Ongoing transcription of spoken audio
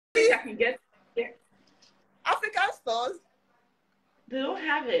can get here. African stores? They don't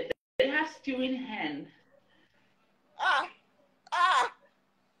have it. They have stewing hen. Ah.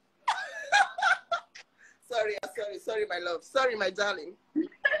 Sorry, my love. Sorry, my darling.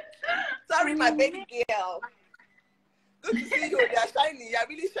 Sorry, my baby girl. Good to see you. You're shining. You're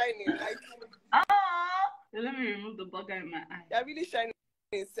really shining. Like, let me remove the bugger in my eye. You're really shining.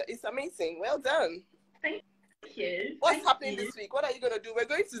 It's amazing. Well done. Thank you. What's happening this week? What are you going to do? We're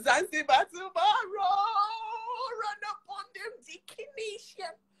going to Zanzibar tomorrow. Run up on them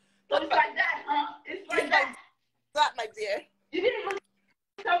declination. So it's like that, huh? It's like that. That, my dear. You didn't even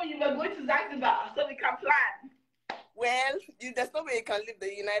tell me you were going to Zanzibar so we can plan. Well, there's no way you can leave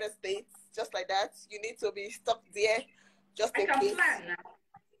the United States just like that. You need to be stuck there just in case. I can plan now.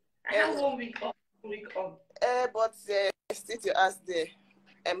 I have 1 week off. But sit your ass there.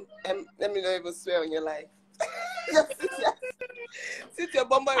 Let me not even swear on your life. Just sit your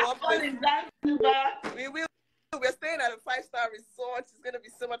bumper in one place. We're staying at a 5-star resort. It's going to be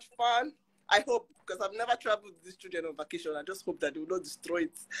so much fun. I hope, because I've never traveled with these children on vacation. I just hope that they will not destroy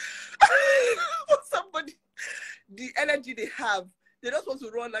it. Somebody, the energy they have, they just want to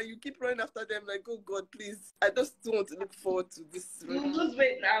run and you keep running after them like, oh God, please. I just don't want to look forward to this. You lose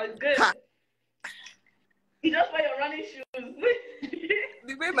weight now, it's good. You just wear your running shoes.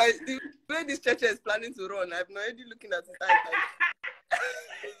 the way this church is planning to run, I'm already looking at it.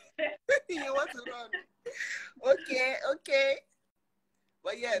 You want to run. Okay.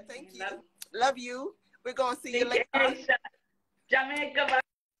 But yeah, thank you. Love you. We're going to see you later. Jamaica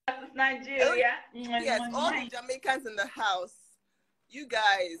versus Nigeria. Yes, all the Jamaicans in the house. You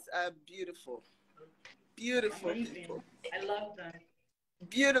guys are beautiful. Beautiful people. I love them.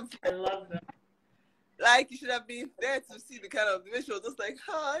 Beautiful. I love them. Like, you should have been there to see the kind of visual, just like,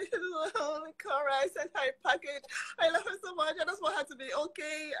 hi, hello, Korra, I sent her a package. I love her so much. I just want her to be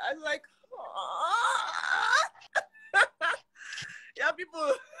okay. I was like, yeah,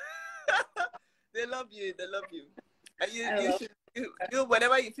 people, they love you. And you,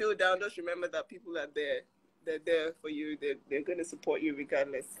 whenever you feel down, just remember that people are there. They're there for you. They're going to support you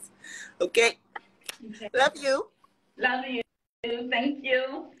regardless. Okay? Love you. Love you. Thank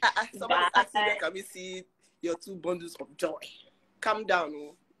you. Someone is asking me, can we see your 2 bundles of joy? Calm down.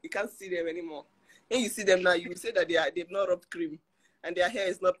 Oh. You can't see them anymore. When you see them now, you will say that they've not rubbed cream and their hair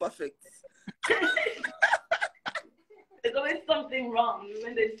is not perfect. There's always something wrong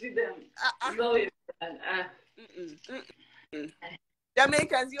when they see them. Always,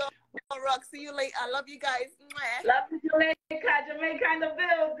 Jamaicans, you're rock. See you later. I love you guys. Love you later. Jamaica in the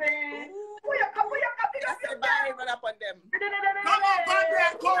building. Bye. Run up on them. Come on,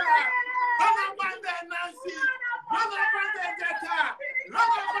 there, Korra. Come on, there, Nancy. Come on, there, Jetta.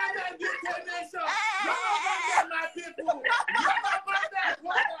 Come on, there, DK Nation. Come on, there, my people. Come on, there,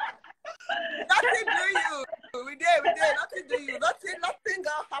 Korra. Nothing do you. We did. Nothing do you. Nothing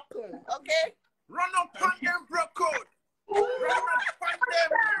gonna happen. Okay? Run up on them, bro code. Run up on them,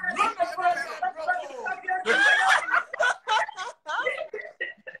 bro code.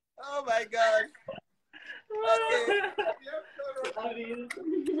 Oh my God. Okay. Love you.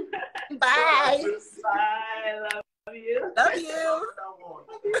 Bye. Bye. Love you. Love you.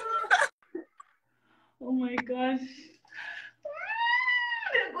 Oh my gosh.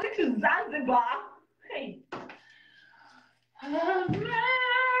 They're going to Zanzibar. Hey. America.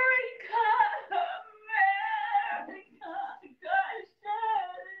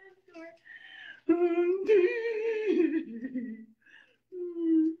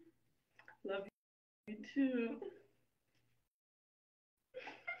 Love you too.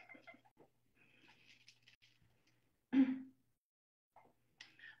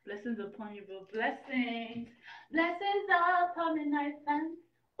 Blessings upon you, bro. Blessings. Blessings upon the night and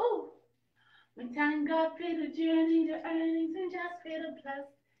ooh. We thank God for the journey, the earnings, and just for the plus.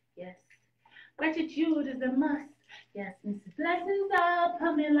 Yes. Gratitude is a must. Yes, Mrs. Blessings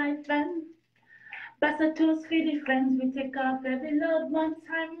upon my life and bless us to us for the friends. We take off every load one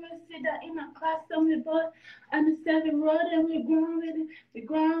time. We sit that in a class and we both understand the road and we ground with it. We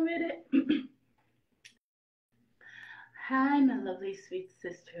ground with it. Hi, my lovely sweet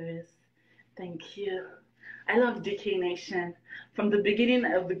sisters. Thank you. I love DK Nation. From the beginning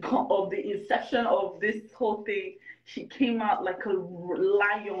of the inception of this whole thing, she came out like a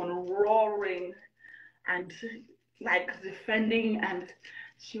lion roaring and like defending, and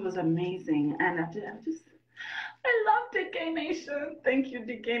she was amazing. And I love DK Nation. Thank you,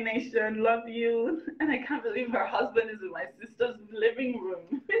 DK Nation. Love you. And I can't believe her husband is in my sister's living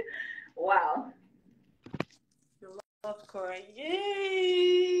room. Wow. Love Korra.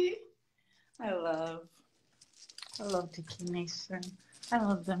 Yay! I love DK Nation. I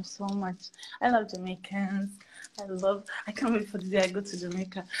love them so much. I love Jamaicans. I can't wait for the day I go to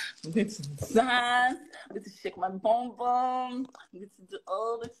Jamaica. I'm going to dance. I'm going to shake my bum bum. I'm going to do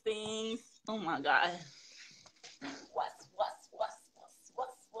all the things. Oh my God. What's.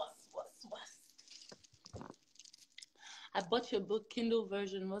 I bought your book. Kindle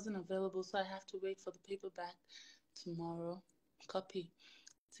version wasn't available, so I have to wait for the paperback tomorrow. Copy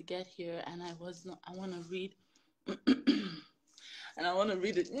to get here, and I want to read. And I want to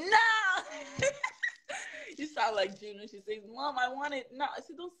read it now. You sound like June when she says, Mom, I want it now. I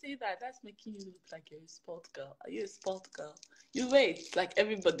said, don't say that. That's making you look like you're a sport girl. Are you a sport girl? You wait like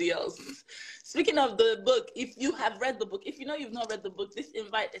everybody else. Speaking of the book, if you have read the book, if you know you've not read the book, this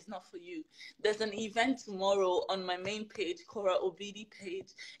invite is not for you. There's an event tomorrow on my main page, Korra Obidi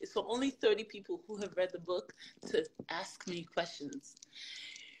page. It's for only 30 people who have read the book to ask me questions.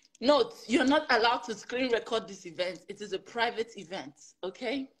 Note, you're not allowed to screen record this event. It is a private event,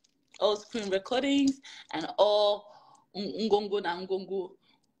 okay? All screen recordings and all ngongo na ngongo.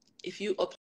 If you